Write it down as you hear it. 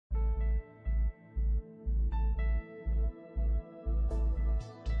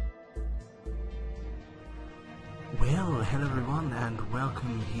Well, hello everyone, and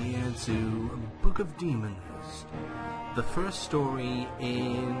welcome here to Book of Demons, the first story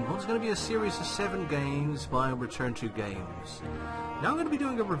in what's going to be a series of 7 games by Return to Games. Now I'm going to be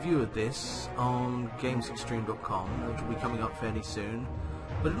doing a review of this on gamesextreme.com, which will be coming up fairly soon,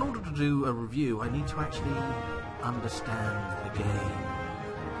 but in order to do a review I need to actually understand the game.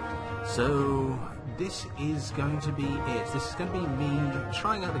 So this is going to be it. This is going to be me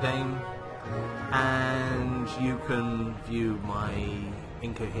trying out the game, and you can view my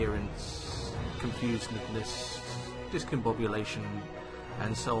incoherence, confusedness, discombobulation,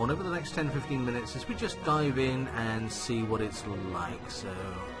 and so on over the next 10-15 minutes as we just dive in and see what it's like. So,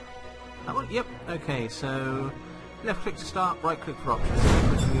 that one? Yep, okay, so left click to start, right click for options.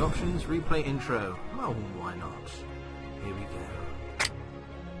 Click for the options, replay intro. Well, why not? Here we go.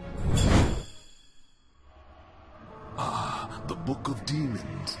 Ah, the Book of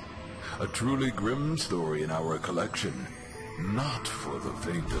Demons. A truly grim story in our collection, not for the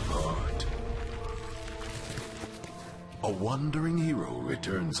faint of heart. A wandering hero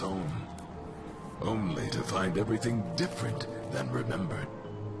returns home, only to find everything different than remembered.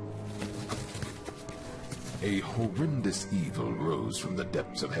 A horrendous evil rose from the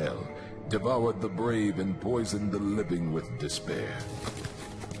depths of hell, devoured the brave and poisoned the living with despair.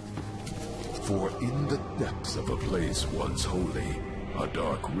 For in the depths of a place once holy, a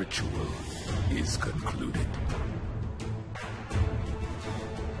dark ritual is concluded.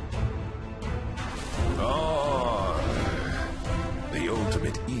 Ah, the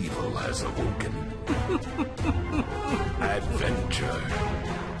ultimate evil has awoken. Adventure.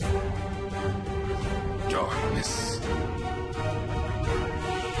 Darkness.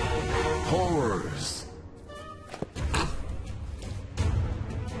 Horrors.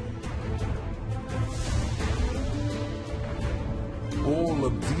 All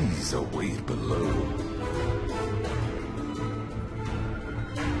of these await below.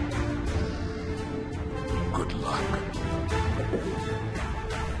 Good luck.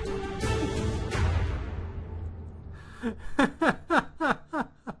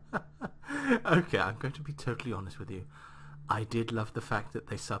 Okay, I'm going to be totally honest with you. I did love the fact that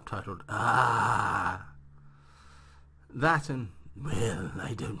they subtitled that and, well,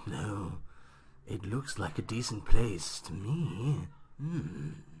 I don't know. It looks like a decent place to me.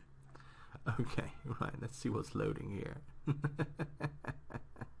 Okay, right, let's see what's loading here.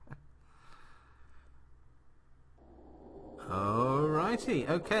 Alrighty,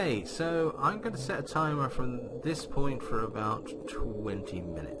 okay, so I'm going to set a timer from this point for about 20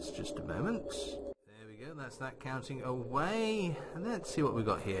 minutes, just a moment. There we go, that's that counting away. And let's see what we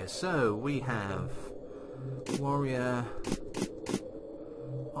got here. So, we have Warrior,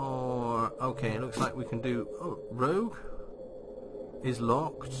 or, okay, it looks like we can do, Rogue is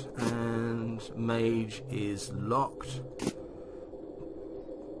locked, and Mage is locked.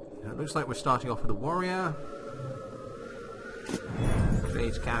 It looks like we're starting off with a Warrior.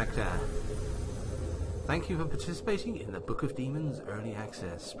 Create character. Thank you for participating in the Book of Demons Early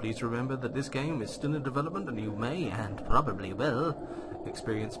Access. Please remember that this game is still in development and you may, and probably will,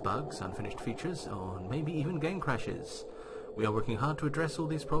 experience bugs, unfinished features, or maybe even game crashes. We are working hard to address all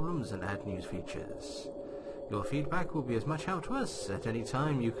these problems and add new features. Your feedback will be as much help to us. At any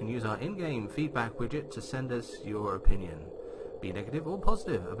time, you can use our in-game feedback widget to send us your opinion. Be negative or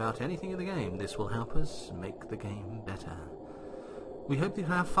positive about anything in the game. This will help us make the game better. We hope that you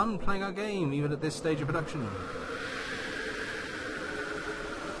have fun playing our game, even at this stage of production.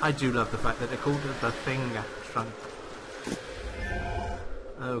 I do love the fact that they called it the Thing Trunk.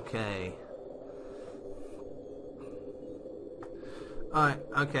 Okay. Alright,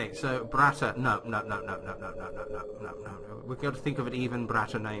 okay, so Bratta, no. We've got to think of an even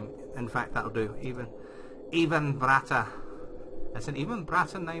Bratta name. In fact, that'll do, even Bratta. That's an even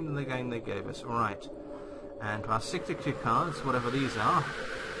Bratta name in the game they gave us. Alright. And our 62 cards, whatever these are.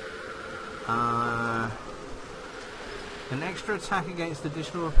 An extra attack against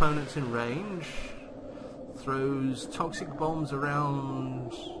additional opponents in range. Throws toxic bombs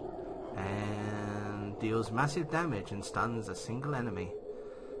around. And deals massive damage and stuns a single enemy.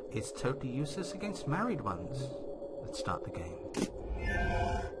 It's totally useless against married ones. Let's start the game.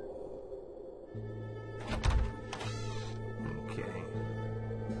 Okay.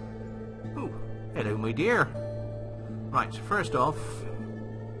 Ooh, hello my dear. Right, first off,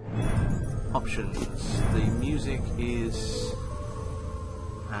 options. The music is...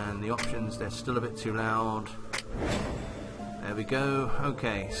 and the options, they're still a bit too loud. There we go.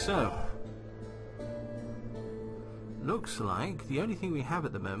 Okay, so... looks like the only thing we have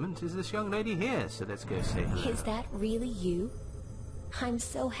at the moment is this young lady here, so let's go say hello. Is that really you? I'm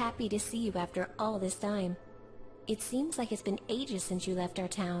so happy to see you after all this time. It seems like it's been ages since you left our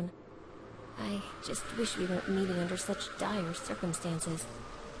town. I just wish we weren't meeting under such dire circumstances.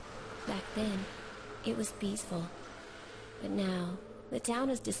 Back then, it was peaceful. But now, the town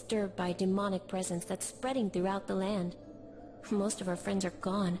is disturbed by a demonic presence that's spreading throughout the land. Most of our friends are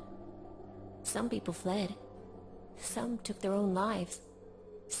gone. Some people fled. Some took their own lives.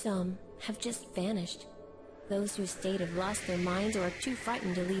 Some have just vanished. Those who stayed have lost their minds or are too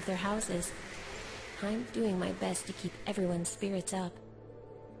frightened to leave their houses. I'm doing my best to keep everyone's spirits up.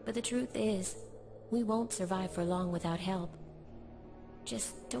 But the truth is, we won't survive for long without help.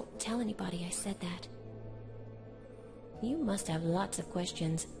 Just don't tell anybody I said that. You must have lots of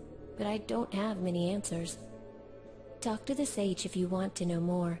questions, but I don't have many answers. Talk to the sage if you want to know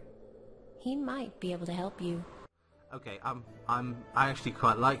more. He might be able to help you. Okay, I actually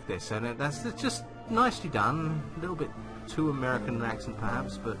quite like this, and that's just nicely done. A little bit too American an accent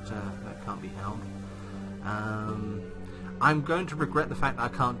perhaps, but that can't be helped. I'm going to regret the fact that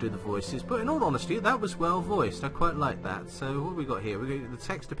I can't do the voices, but in all honesty, that was well voiced. I quite like that. So what have we got here? The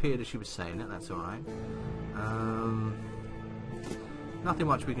text appeared as she was saying it. That's all right. Nothing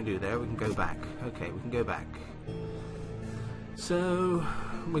much we can do there. We can go back. Okay, we can go back. So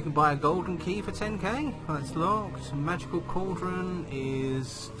we can buy a golden key for 10k. That's locked. Magical cauldron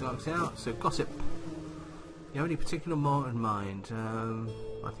is locked out. So gossip. You have any particular more in mind?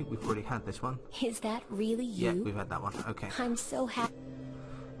 I think we've already had this one. Is that really you? Yeah, we've had that one. Okay. I'm so happy.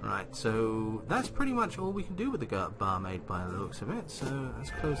 Right, so that's pretty much all we can do with the barmaid by the looks of it. So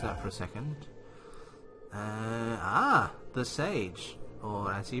let's close that for a second. The sage,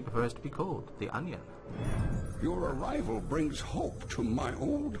 or as he prefers to be called, the onion. Your arrival brings hope to my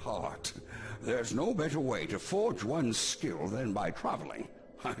old heart. There's no better way to forge one's skill than by traveling.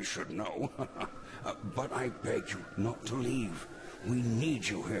 I should know. But I beg you not to leave. We need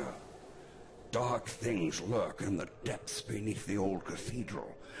you here. Dark things lurk in the depths beneath the old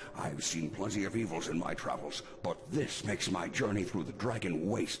cathedral. I've seen plenty of evils in my travels, but this makes my journey through the Dragon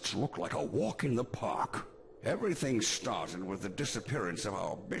Wastes look like a walk in the park. Everything started with the disappearance of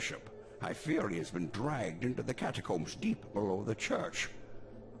our bishop. I fear he has been dragged into the catacombs deep below the church.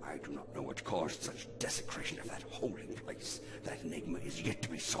 I do not know what caused such desecration of that holy place. That enigma is yet to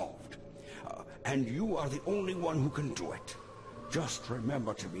be solved. And you are the only one who can do it. Just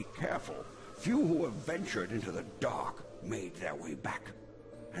remember to be careful. Few who have ventured into the dark made their way back.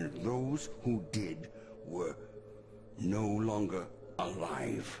 And those who did were no longer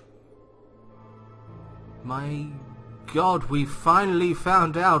alive. My God, we finally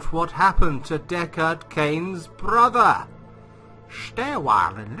found out what happened to Deckard Cain's brother. Stay a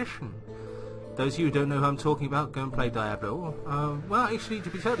while and listen. Those of you who don't know who I'm talking about, go and play Diablo. Well, actually, to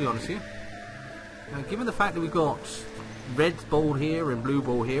be totally honest here, given the fact that we've got red ball here and blue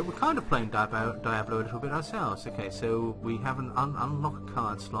ball here, we're kind of playing Diablo a little bit ourselves. Okay, so we have an unlock a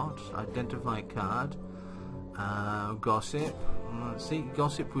card slot, identify a card, gossip. Let's see,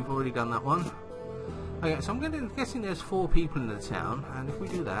 gossip, we've already done that one. Okay, so I'm guessing there's 4 people in the town, and if we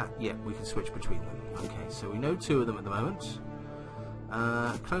do that, yeah, we can switch between them. Okay, so we know 2 of them at the moment.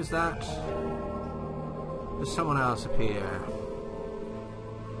 Close that. There's someone else up here.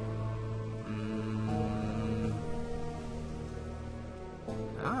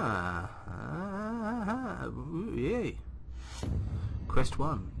 Yay. Quest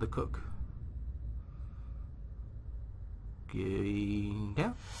 1, the cook. Going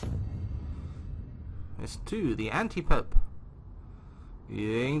down. Quest 2, the anti-pope.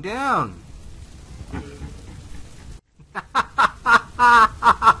 Going down.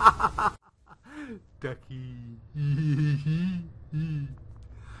 Ducky.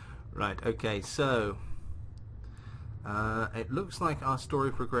 Right, okay, so it looks like our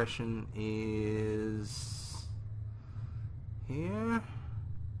story progression is here.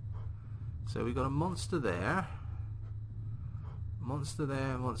 So we got a monster there. Monster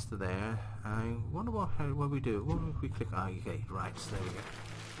there, monster there. I wonder what we do. What if we click? Okay, right, so there we go.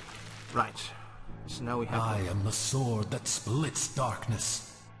 Right, so now we have... I am the sword that splits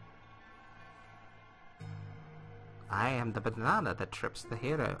darkness. I am the banana that trips the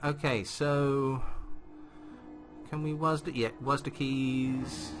hero. Okay, so... Can we was the... Yeah, was the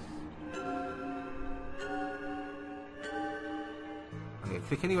keys... Okay,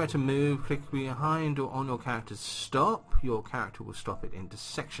 click anywhere to move, click behind or on your character's stop. Your character will stop it into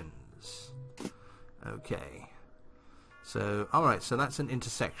sections. Okay. So, alright, so that's an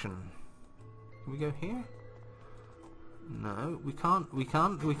intersection. Can we go here? No, we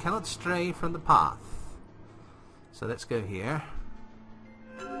cannot stray from the path. So let's go here.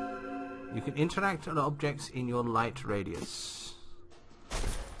 You can interact with objects in your light radius.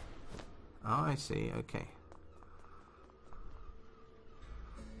 Oh, I see, okay.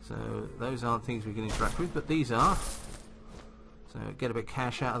 So those aren't things we can interact with, but these are. So get a bit of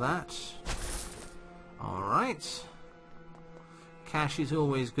cash out of that. Alright. Cash is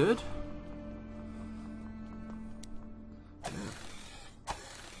always good.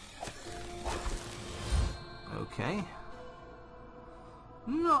 Okay.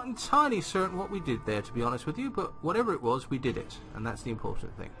 Not entirely certain what we did there, to be honest with you, but whatever it was, we did it, and that's the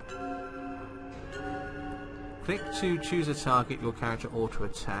important thing. Click to choose a target. Your character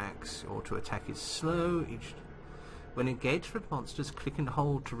auto-attacks. Auto-attack is slow. When engaged with monsters, click and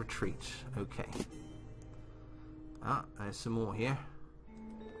hold to retreat. Okay. Ah, there's some more here.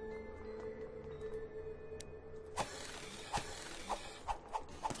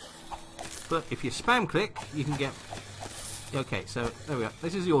 But if you spam click, you can get... Okay, so there we go.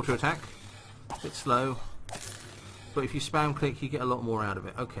 This is the auto attack. A bit slow. But if you spam click, you get a lot more out of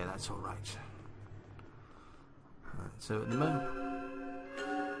it. Okay, that's alright. So at the moment...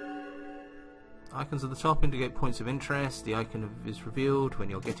 Icons at the top indicate points of interest. The icon is revealed when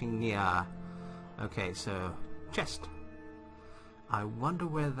you're getting near. Okay, so... Chest. I wonder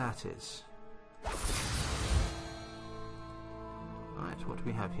where that is. Alright, what do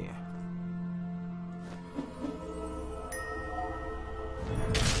we have here?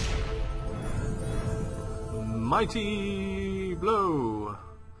 Mighty Blow!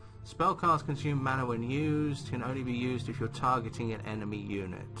 Spellcasts consume mana when used, can only be used if you're targeting an enemy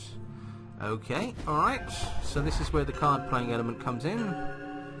unit. Okay, alright, so this is where the card playing element comes in.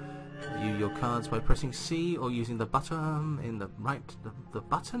 View your cards by pressing C or using the button in the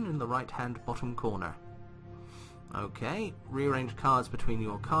right hand bottom corner. Okay, rearrange cards between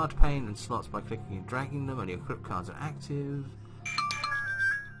your card pane and slots by clicking and dragging them, and your equipped cards are active.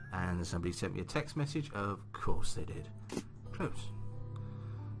 And somebody sent me a text message. Of course they did. Close.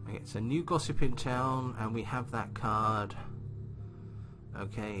 Okay, it's a new gossip in town, and we have that card.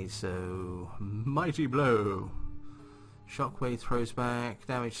 Okay, so Mighty Blow. Shockwave throws back.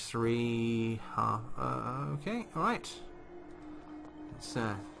 Damage 3. Okay, alright. Let's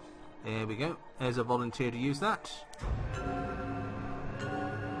there we go. There's a volunteer to use that.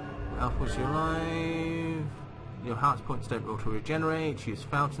 Outputs your life. Your heart points don't auto-regenerate. Use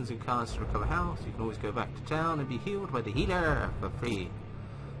fountains and cards to recover health. You can always go back to town and be healed by the healer for free.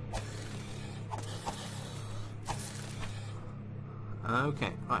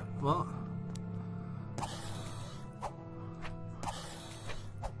 Okay, right, well...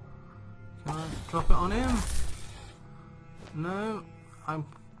 Can I drop it on him? No, I'm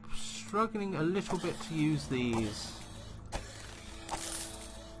struggling a little bit to use these.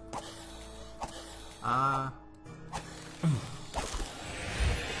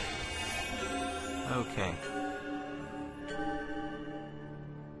 Okay.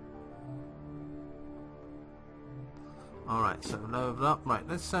 Alright, so level up. Right,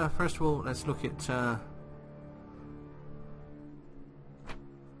 let's first of all, let's look at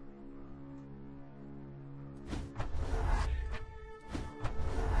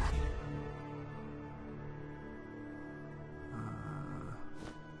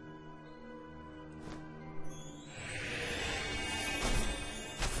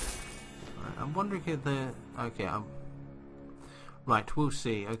I'm wondering if the... Okay, right, we'll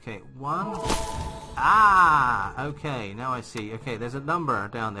see. Okay, 1... Ah! Okay, now I see. Okay, there's a number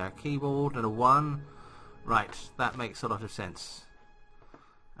down there. Keyboard and a 1. Right, that makes a lot of sense.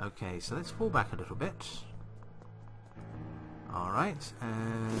 Okay, so let's fall back a little bit. Alright,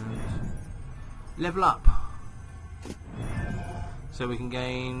 and... Level up. So we can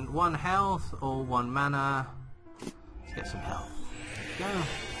gain 1 health or 1 mana. Let's get some health. There we go.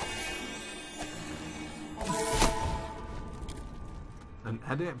 An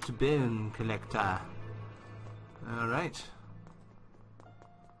adept bin collector. Alright.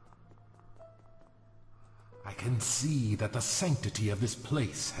 I can see that the sanctity of this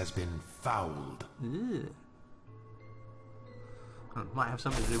place has been fouled. Might have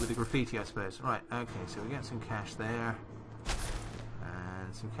something to do with the graffiti, I suppose. Right, okay, so we get some cash there.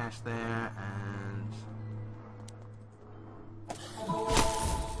 And some cash there, and...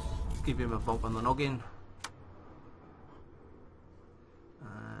 Let's give him a bump on the noggin.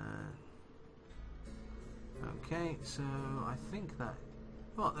 Okay, so I think that...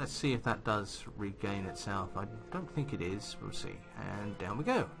 Well, let's see if that does regain itself. I don't think it is. We'll see. And down we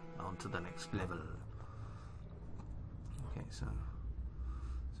go. On to the next level. Okay, so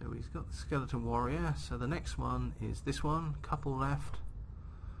we've got the Skeleton Warrior. So the next one is this one. Couple left.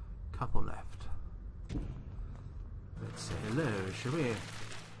 Couple left. Let's say hello, shall we?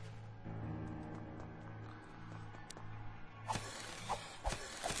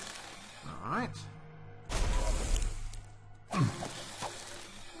 Alright.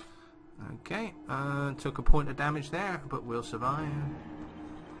 Okay, took a point of damage there, but we'll survive.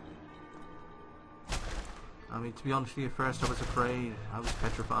 I mean, to be honest with you, at first I was afraid. I was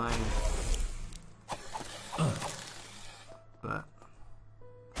petrified. But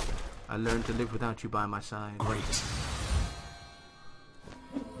I learned to live without you by my side. Great.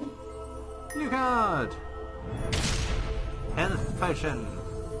 New card! Health Potion.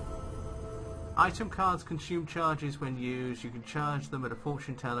 Item cards consume charges when used. You can charge them at a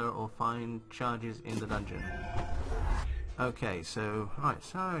fortune teller or find charges in the dungeon. Okay, so, right,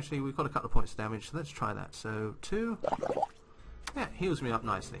 so actually we've got a couple of points of damage, so let's try that. So, 2. Yeah, heals me up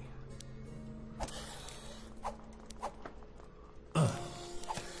nicely. There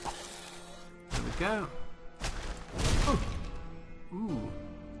we go. Oh. Ooh.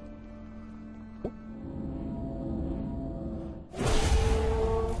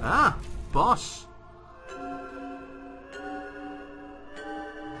 Ah! Boss!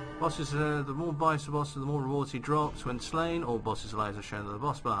 Bosses, the more bites the boss, the more rewards he drops. When slain, all bosses' lives are shown on the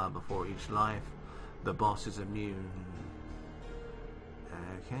boss bar. Before each life, the boss is immune.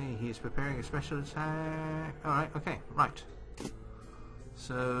 Okay, he's preparing a special attack. Alright, okay, right.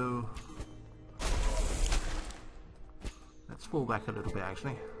 So let's fall back a little bit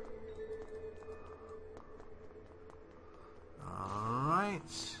actually.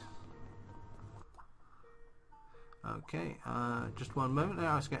 Alright. Okay, just one moment there,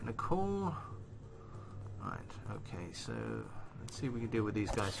 I was getting a call. Right, okay, so let's see if we can deal with these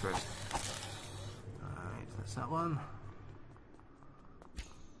guys first. Alright, that's that one.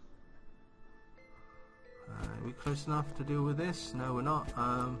 Are we close enough to deal with this? No, we're not.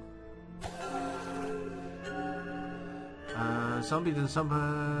 Zombies and some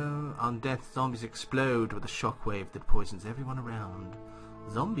on death, zombies explode with a shockwave that poisons everyone around.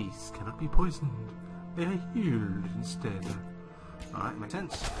 Zombies cannot be poisoned. They are healed instead. Alright, makes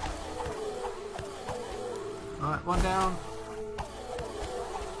sense. Alright, 1 down.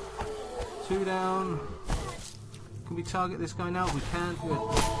 2 down. Can we target this guy now? We can. Good.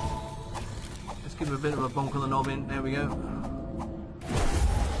 Let's give him a bit of a bonk on the noggin. There we go.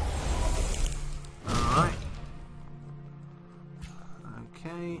 Alright.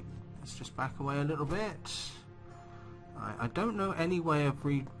 Okay. Let's just back away a little bit. I don't know any way of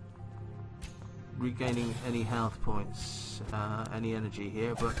regaining any health points, any energy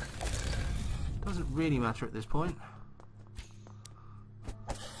here, but it doesn't really matter at this point.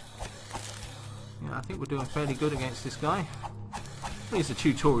 Yeah, I think we're doing fairly good against this guy. He's a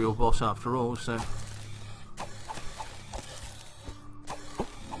tutorial boss after all, so.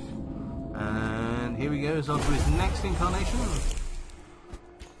 And here he goes on to his next incarnation.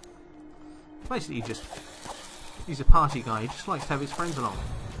 Basically, he's a party guy. He just likes to have his friends along.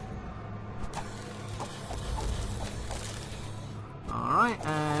 Alright,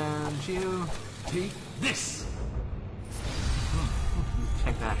 and you Take this!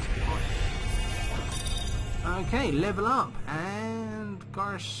 take that, boy. Okay, level up, and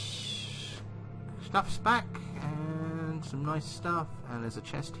Garsh stuff's back, and some nice stuff, and there's a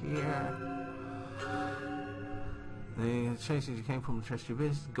chest here. The chases you came from the chest you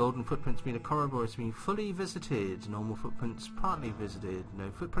visited. Golden footprints mean a corridor has been fully visited. Normal footprints partly visited.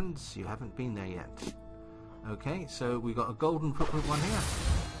 No footprints, you haven't been there yet. Okay, so we got a golden footprint one here.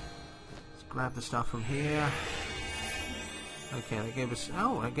 Let's grab the stuff from here. Okay, that gave us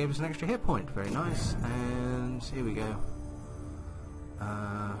an extra hit point. Very nice. And here we go.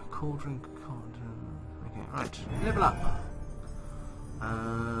 Cauldron. Okay, right. Level up.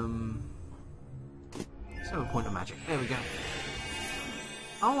 7 point of magic. There we go.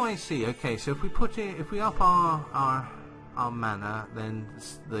 Oh, I see. Okay, so if we up our mana, then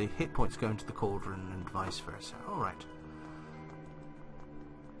the hit points go into the cauldron and vice versa. Alright.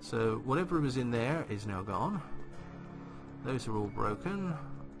 So whatever was in there is now gone. Those are all broken.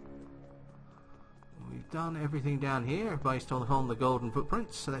 We've done everything down here based on the golden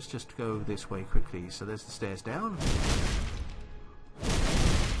footprints, so let's just go this way quickly. So there's the stairs down.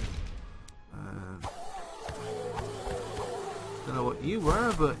 Don't know what you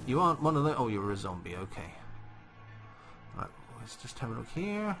were, but you aren't one of the... Oh, you were a zombie, okay. Right, let's just have a look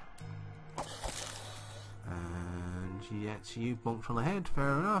here. And yeah, it's you bonked on the head,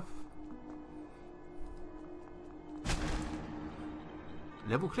 fair enough.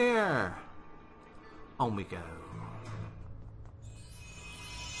 Level clear! On we go.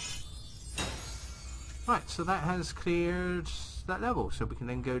 Right, so that has cleared that level, so we can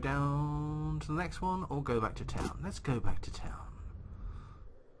then go down to the next one or go back to town. Let's go back to town.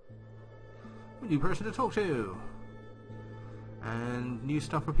 New person to talk to. And new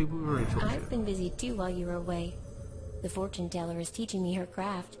stuff for people we've already talked to. I've been busy too while you were away. The fortune teller is teaching me her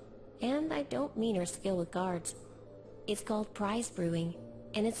craft, And I don't mean her skill with guards. It's called prize brewing,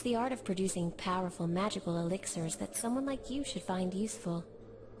 and it's the art of producing powerful magical elixirs that someone like you should find useful.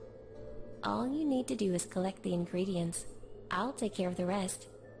 All you need to do is collect the ingredients. I'll take care of the rest.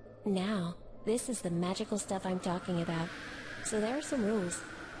 Now, this is the magical stuff I'm talking about, so there are some rules.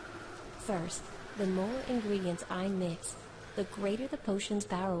 First, the more ingredients I mix, the greater the potion's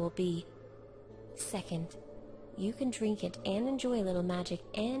power will be. Second, you can drink it and enjoy a little magic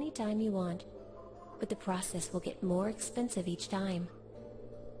anytime you want, but the process will get more expensive each time.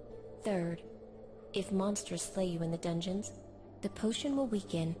 Third, if monsters slay you in the dungeons, the potion will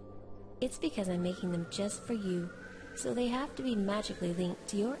weaken. It's because I'm making them just for you, so they have to be magically linked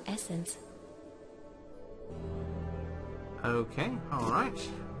to your essence. Okay, alright.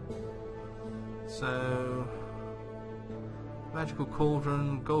 So... Magical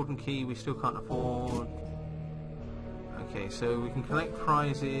Cauldron, Golden Key we still can't afford. Okay, so we can collect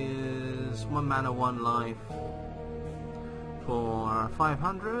prizes, 1 mana, 1 life, for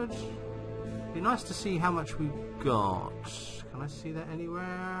 500. Be nice to see how much we've got. Can I see that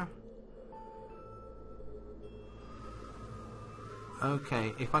anywhere?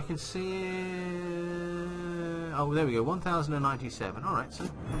 Okay, if I can see it... Oh, there we go, 1097. Alright, so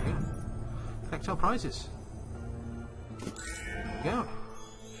there we go. Collect our prizes. There we go.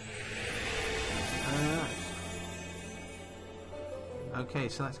 Okay,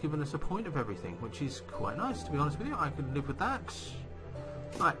 so that's given us a point of everything, which is quite nice, to be honest with you. I could live with that.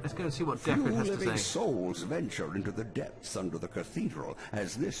 Right, let's go and see what Deckard has to living say. souls venture into the depths under the cathedral,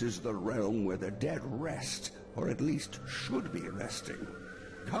 as this is the realm where the dead rest, or at least should be resting.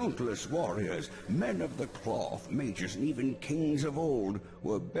 Countless warriors, men of the cloth, mages, and even kings of old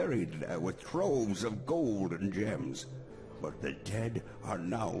were buried there with troves of gold and gems. But the dead are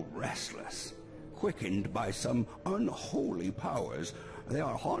now restless. Quickened by some unholy powers, they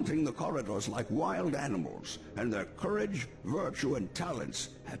are haunting the corridors like wild animals, and their courage, virtue, and talents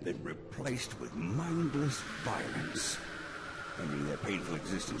have been replaced with mindless violence. Ending their painful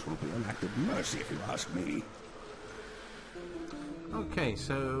existence will be an act of mercy, if you ask me. Okay,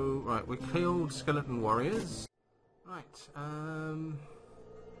 so, right, we killed skeleton warriors. Right,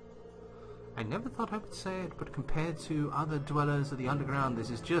 I never thought I would say it, but compared to other dwellers of the underground, this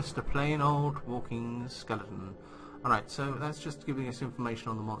is just a plain old walking skeleton. Alright, so that's just giving us information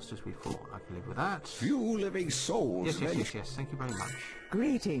on the monsters we fought. I can live with that. Few living souls Yes, thank you very much.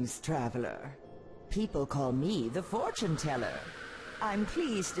 Greetings, traveler. People call me the fortune teller. I'm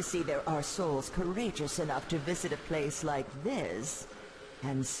pleased to see there are souls courageous enough to visit a place like this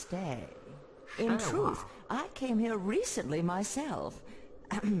and stay. In truth, I came here recently myself,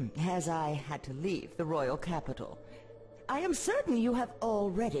 as I had to leave the royal capital. I am certain you have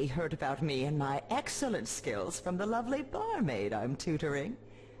already heard about me and my excellent skills from the lovely barmaid I'm tutoring.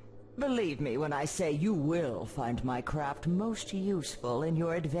 Believe me when I say you will find my craft most useful in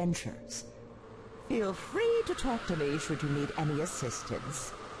your adventures. Feel free to talk to me should you need any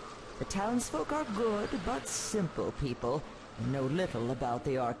assistance. The townsfolk are good but simple people and know little about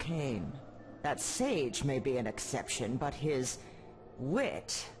the arcane. That sage may be an exception, but his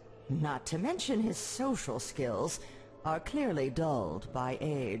wit, not to mention his social skills, are clearly dulled by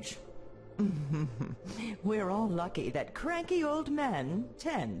age. We're all lucky that cranky old men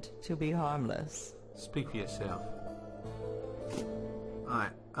tend to be harmless. Speak for yourself.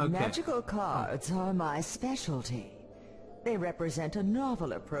 Alright, okay. Magical cards are my specialty. They represent a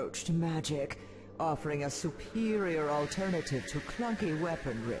novel approach to magic, offering a superior alternative to clunky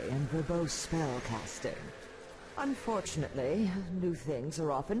weaponry and verbose spellcasting. Unfortunately, new things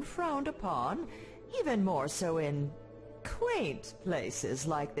are often frowned upon, even more so in quaint places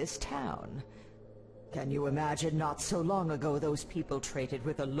like this town. Can you imagine not so long ago those people traded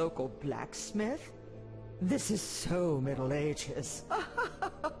with a local blacksmith? This is so Middle Ages.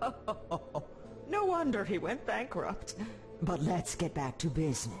 No wonder he went bankrupt. But let's get back to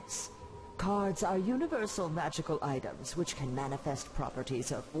business. Cards are universal magical items which can manifest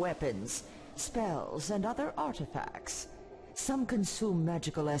properties of weapons, spells, and other artifacts. Some consume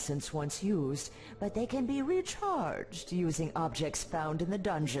magical essence once used, but they can be recharged using objects found in the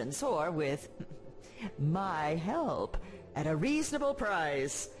dungeons or with my help at a reasonable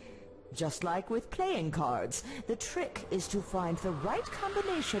price. Just like with playing cards, the trick is to find the right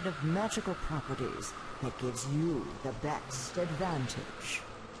combination of magical properties that gives you the best advantage.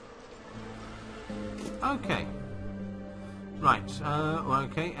 Okay. Right,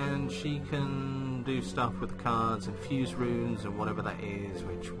 okay, and she can do stuff with the cards and fuse runes and whatever that is,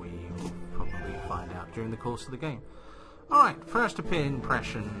 which we will probably find out during the course of the game. Alright, first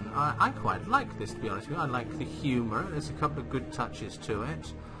impression. I quite like this, to be honest with you. I like the humour. There's a couple of good touches to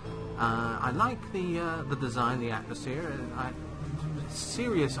it. I like the design, the atmosphere.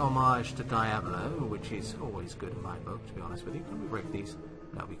 Serious homage to Diablo, which is always good in my book, to be honest with you. Can we break these?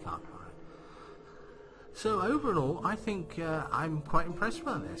 No, we can't. All right. So overall, I think I'm quite impressed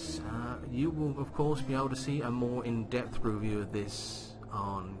by this. You will, of course, be able to see a more in-depth review of this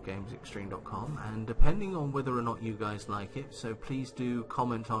on gamesextreme.com, and depending on whether or not you guys like it, so please do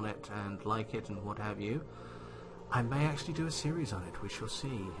comment on it and like it and what have you. I may actually do a series on it, we shall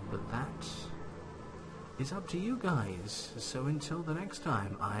see, but that is up to you guys. So until the next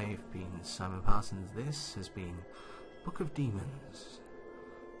time, I've been Simon Parsons. This has been Book of Demons.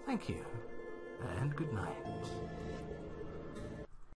 Thank you, and good night.